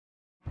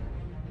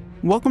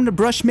Welcome to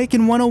Brush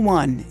Making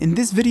 101. In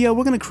this video,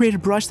 we're going to create a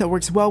brush that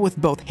works well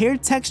with both hair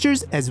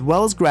textures as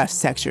well as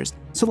grass textures.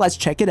 So let's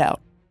check it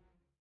out.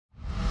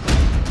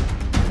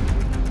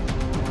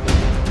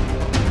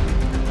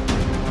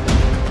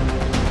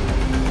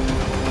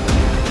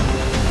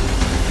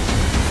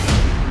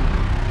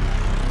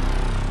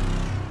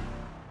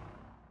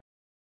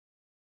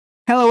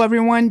 Hello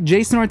everyone,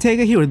 Jason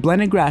Ortega here with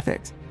Blended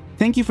Graphics.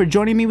 Thank you for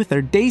joining me with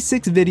our Day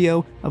 6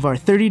 video of our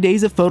 30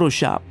 Days of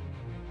Photoshop.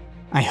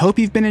 I hope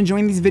you've been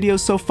enjoying these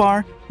videos so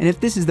far, and if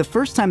this is the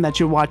first time that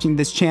you're watching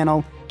this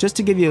channel, just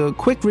to give you a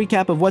quick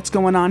recap of what's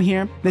going on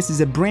here, this is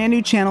a brand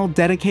new channel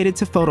dedicated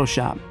to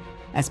Photoshop.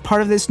 As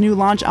part of this new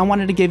launch, I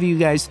wanted to give you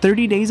guys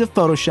 30 days of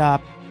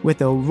Photoshop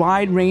with a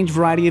wide range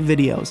variety of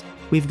videos.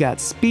 We've got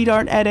speed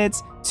art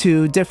edits,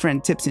 to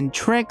different tips and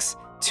tricks,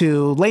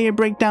 to layer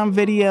breakdown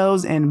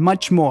videos, and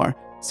much more.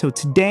 So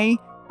today,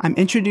 I'm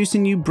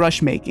introducing you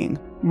brush making.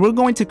 We're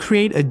going to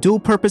create a dual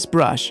purpose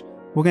brush.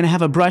 We're going to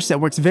have a brush that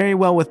works very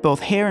well with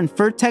both hair and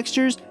fur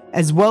textures,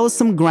 as well as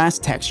some grass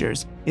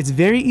textures. It's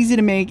very easy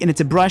to make, and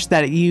it's a brush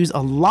that I use a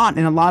lot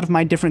in a lot of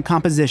my different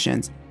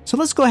compositions. So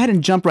let's go ahead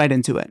and jump right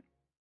into it.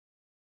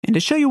 And to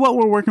show you what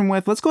we're working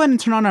with, let's go ahead and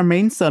turn on our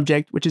main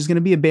subject, which is going to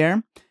be a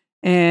bear,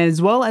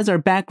 as well as our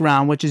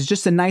background, which is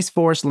just a nice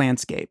forest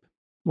landscape.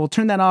 We'll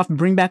turn that off and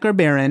bring back our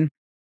bear in.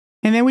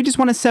 And then we just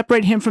want to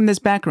separate him from this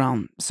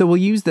background. So we'll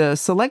use the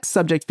Select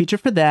Subject feature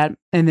for that,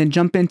 and then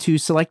jump into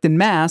Select and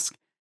Mask,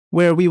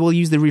 where we will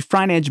use the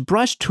Refine Edge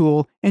Brush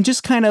tool and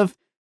just kind of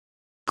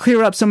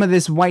clear up some of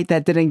this white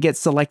that didn't get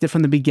selected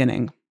from the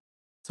beginning.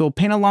 So we'll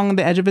paint along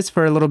the edge of his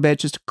fur a little bit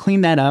just to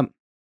clean that up.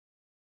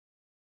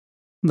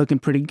 Looking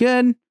pretty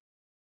good. A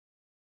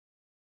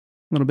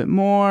little bit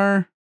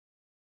more.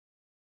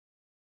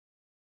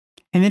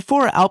 And then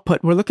for our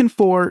output, we're looking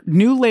for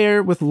new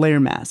layer with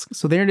layer mask.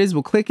 So there it is.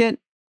 We'll click it,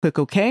 click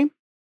OK.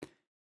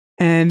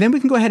 And then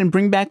we can go ahead and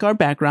bring back our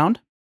background.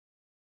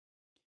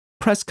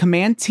 Press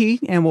Command T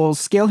and we'll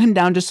scale him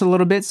down just a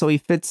little bit so he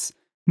fits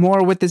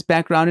more with this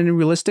background in a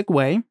realistic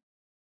way.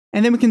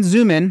 And then we can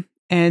zoom in.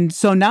 And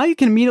so now you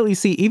can immediately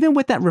see, even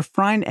with that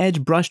Refine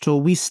Edge brush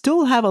tool, we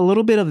still have a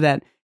little bit of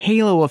that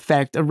halo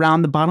effect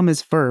around the bottom of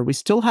his fur. We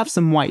still have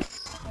some white.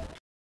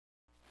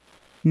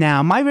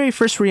 Now, my very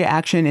first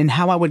reaction and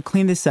how I would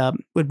clean this up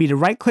would be to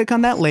right click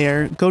on that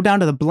layer, go down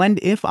to the Blend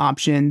If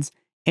options,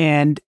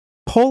 and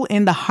pull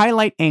in the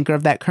highlight anchor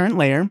of that current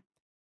layer.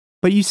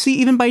 But you see,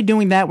 even by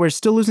doing that, we're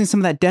still losing some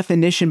of that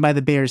definition by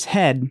the bear's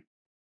head.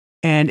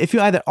 And if you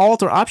either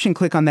Alt or Option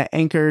click on that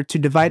anchor to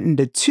divide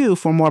into two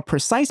for more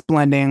precise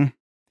blending,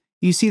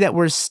 you see that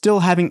we're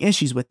still having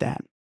issues with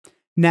that.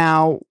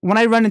 Now, when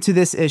I run into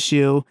this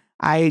issue,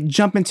 I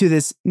jump into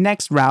this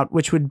next route,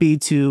 which would be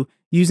to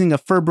using a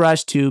fur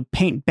brush to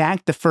paint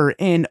back the fur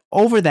in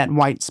over that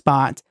white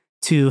spot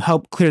to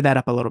help clear that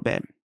up a little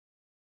bit.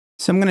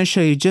 So I'm going to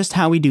show you just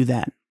how we do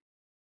that.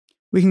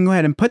 We can go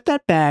ahead and put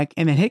that back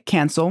and then hit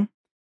cancel.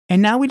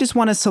 And now we just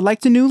want to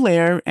select a new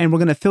layer and we're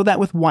going to fill that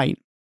with white.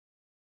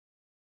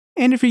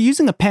 And if you're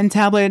using a pen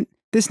tablet,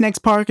 this next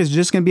part is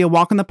just going to be a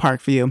walk in the park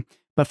for you.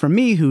 But for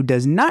me, who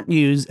does not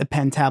use a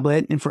pen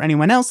tablet, and for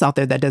anyone else out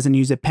there that doesn't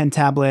use a pen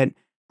tablet,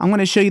 I'm going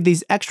to show you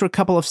these extra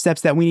couple of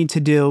steps that we need to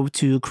do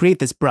to create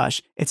this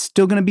brush. It's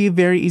still going to be a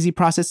very easy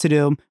process to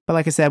do, but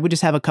like I said, we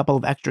just have a couple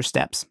of extra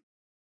steps.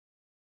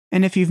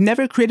 And if you've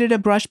never created a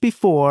brush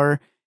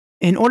before,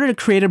 in order to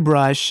create a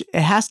brush,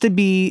 it has to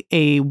be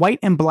a white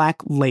and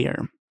black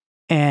layer.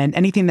 And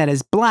anything that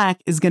is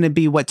black is going to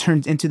be what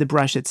turns into the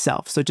brush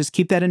itself. So just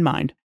keep that in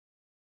mind.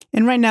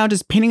 And right now,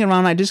 just painting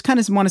around, I just kind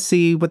of want to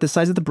see what the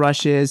size of the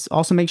brush is.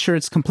 Also make sure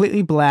it's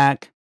completely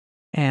black.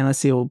 And let's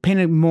see, we'll paint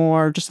it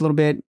more, just a little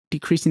bit,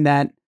 decreasing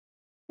that.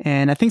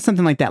 And I think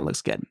something like that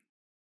looks good.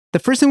 The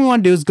first thing we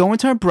want to do is go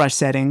into our brush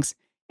settings.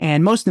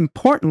 And most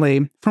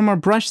importantly, from our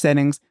brush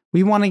settings,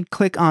 we want to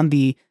click on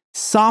the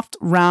Soft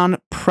Round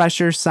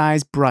Pressure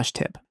Size Brush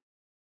Tip.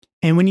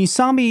 And when you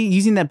saw me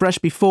using that brush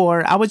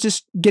before, I was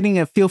just getting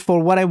a feel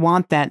for what I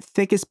want that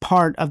thickest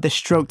part of the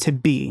stroke to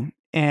be,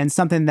 and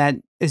something that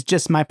is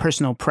just my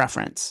personal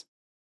preference.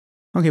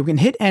 Okay, we can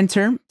hit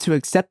Enter to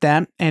accept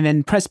that, and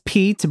then press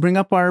P to bring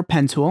up our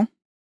pen tool.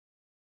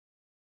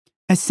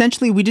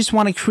 Essentially, we just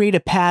want to create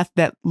a path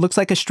that looks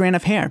like a strand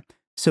of hair.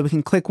 So we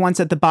can click once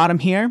at the bottom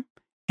here,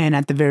 and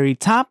at the very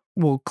top,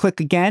 we'll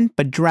click again,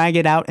 but drag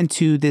it out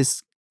into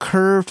this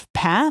curved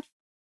path.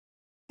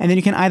 And then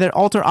you can either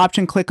Alt or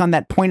Option click on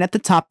that point at the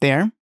top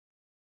there.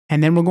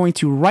 And then we're going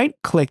to right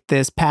click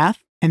this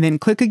path and then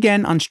click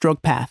again on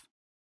Stroke Path.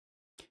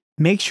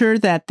 Make sure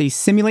that the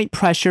Simulate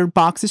Pressure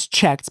box is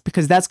checked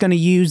because that's going to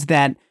use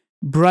that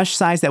brush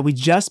size that we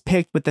just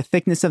picked with the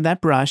thickness of that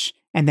brush,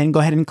 and then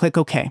go ahead and click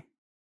OK.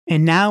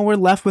 And now we're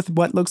left with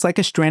what looks like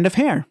a strand of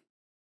hair.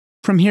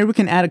 From here, we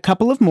can add a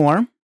couple of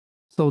more.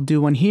 So we'll do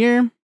one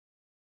here,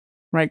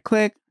 right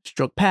click,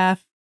 Stroke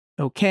Path,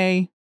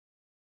 OK.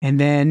 And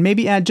then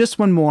maybe add just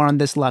one more on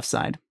this left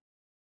side.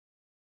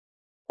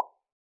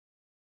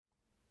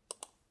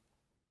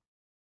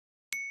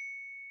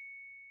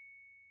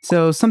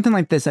 So something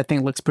like this I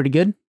think looks pretty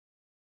good.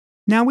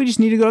 Now we just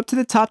need to go up to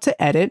the top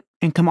to edit,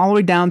 and come all the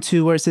way down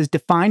to where it says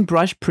Define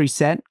Brush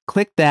Preset.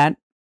 Click that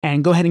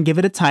and go ahead and give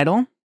it a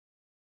title,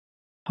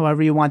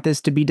 however you want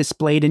this to be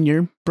displayed in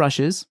your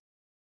brushes.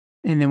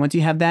 And then once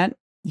you have that,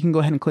 you can go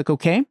ahead and click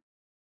OK.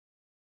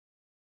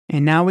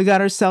 And now we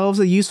got ourselves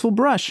a useful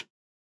brush.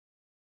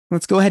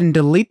 Let's go ahead and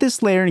delete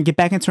this layer and get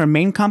back into our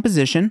main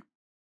composition.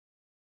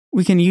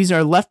 We can use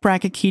our left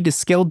bracket key to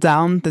scale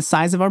down the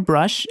size of our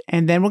brush,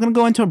 and then we're going to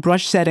go into our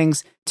brush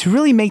settings to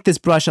really make this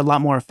brush a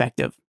lot more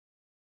effective.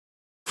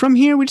 From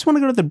here, we just want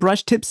to go to the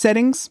brush tip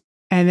settings,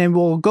 and then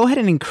we'll go ahead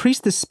and increase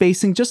the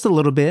spacing just a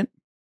little bit.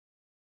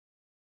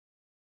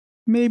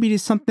 Maybe to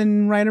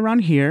something right around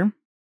here.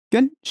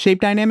 Good. Shape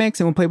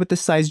dynamics, and we'll play with the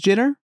size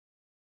jitter.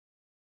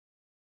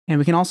 And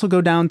we can also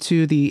go down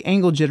to the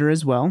angle jitter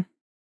as well.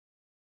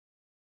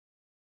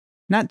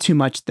 Not too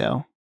much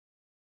though.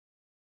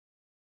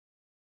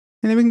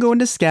 And then we can go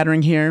into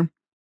scattering here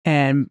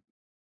and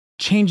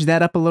change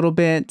that up a little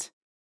bit.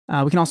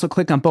 We can also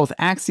click on both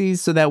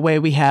axes so that way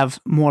we have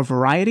more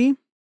variety.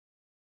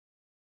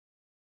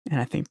 And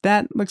I think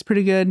that looks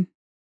pretty good.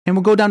 And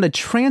we'll go down to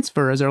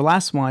transfer as our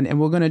last one, and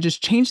we're going to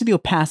just change the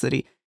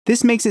opacity.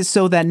 This makes it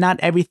so that not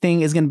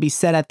everything is going to be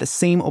set at the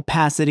same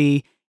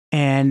opacity,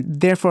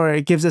 and therefore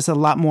it gives us a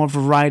lot more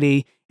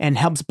variety and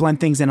helps blend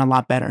things in a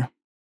lot better.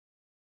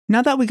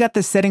 Now that we got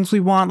the settings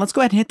we want, let's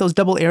go ahead and hit those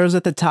double arrows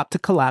at the top to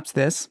collapse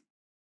this.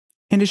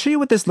 And to show you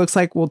what this looks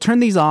like, we'll turn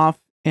these off,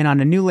 and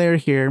on a new layer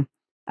here,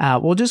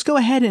 we'll just go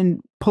ahead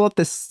and pull up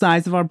the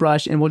size of our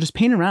brush and we'll just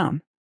paint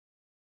around.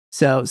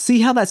 So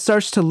see how that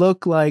starts to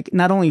look like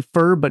not only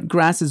fur, but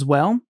grass as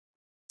well?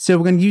 So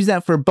we're going to use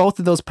that for both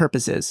of those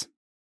purposes.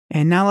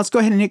 And now let's go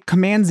ahead and hit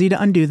Command Z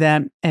to undo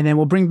that, and then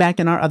we'll bring back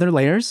in our other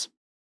layers.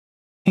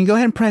 And go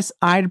ahead and press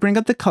I to bring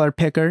up the color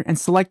picker and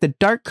select the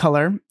dark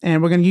color,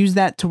 and we're going to use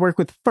that to work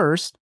with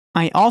first.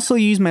 I also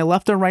use my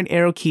left or right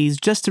arrow keys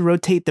just to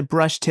rotate the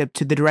brush tip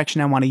to the direction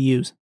I want to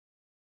use.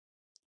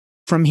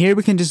 From here,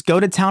 we can just go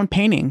to town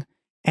painting.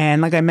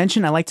 And like I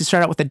mentioned, I like to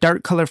start out with a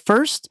dark color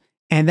first,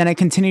 and then I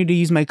continue to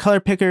use my color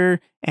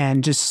picker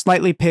and just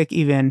slightly pick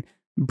even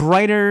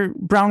brighter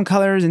brown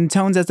colors and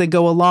tones as they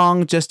go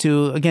along, just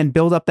to, again,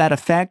 build up that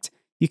effect.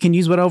 You can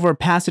use whatever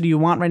opacity you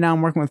want. Right now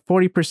I'm working with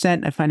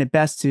 40%. I find it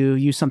best to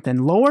use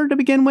something lower to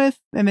begin with,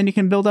 and then you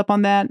can build up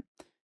on that.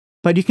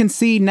 But you can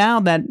see now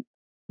that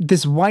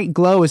this white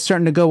glow is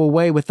starting to go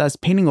away with us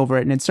painting over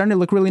it, and it's starting to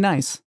look really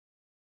nice.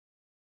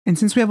 And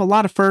since we have a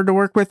lot of fur to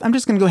work with, I'm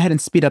just going to go ahead and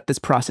speed up this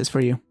process for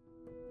you.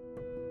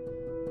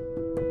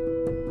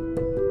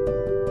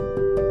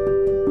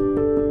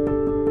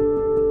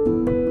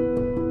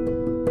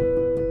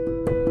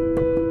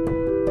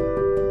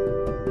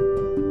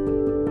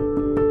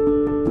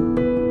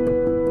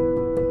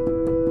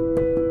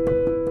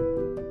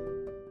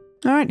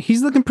 All right,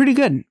 he's looking pretty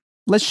good.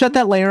 Let's shut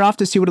that layer off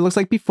to see what it looks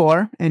like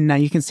before, and now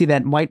you can see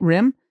that white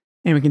rim,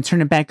 and we can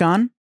turn it back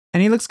on,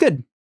 and he looks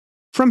good.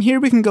 From here,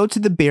 we can go to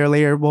the bear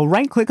layer. We'll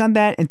right-click on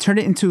that and turn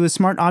it into a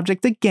smart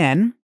object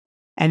again,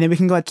 and then we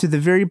can go up to the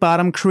very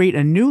bottom, create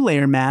a new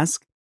layer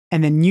mask,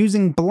 and then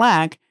using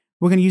black,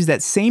 we're going to use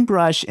that same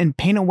brush and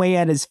paint away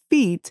at his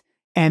feet,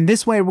 and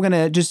this way we're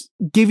going to just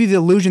give you the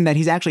illusion that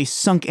he's actually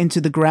sunk into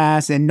the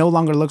grass and no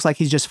longer looks like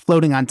he's just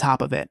floating on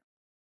top of it.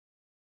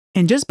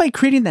 And just by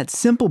creating that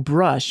simple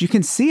brush, you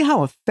can see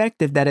how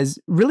effective that is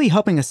really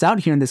helping us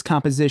out here in this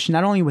composition,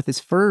 not only with his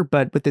fur,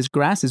 but with his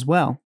grass as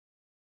well.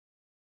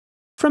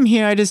 From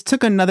here, I just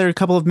took another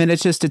couple of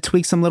minutes just to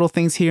tweak some little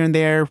things here and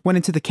there, went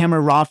into the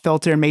camera raw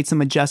filter and made some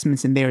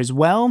adjustments in there as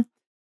well.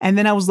 And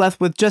then I was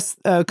left with just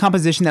a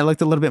composition that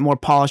looked a little bit more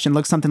polished and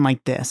looked something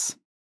like this.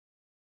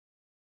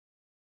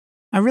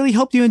 I really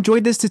hope you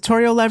enjoyed this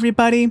tutorial,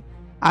 everybody.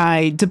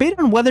 I debated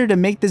on whether to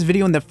make this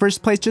video in the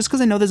first place just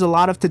because I know there's a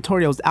lot of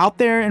tutorials out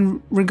there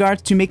in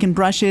regards to making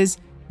brushes,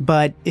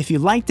 but if you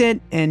liked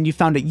it and you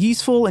found it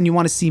useful and you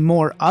want to see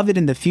more of it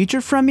in the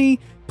future from me,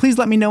 please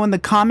let me know in the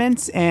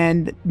comments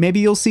and maybe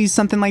you'll see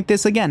something like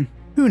this again.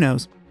 Who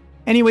knows?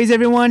 Anyways,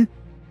 everyone,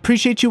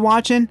 appreciate you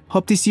watching.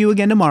 Hope to see you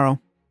again tomorrow.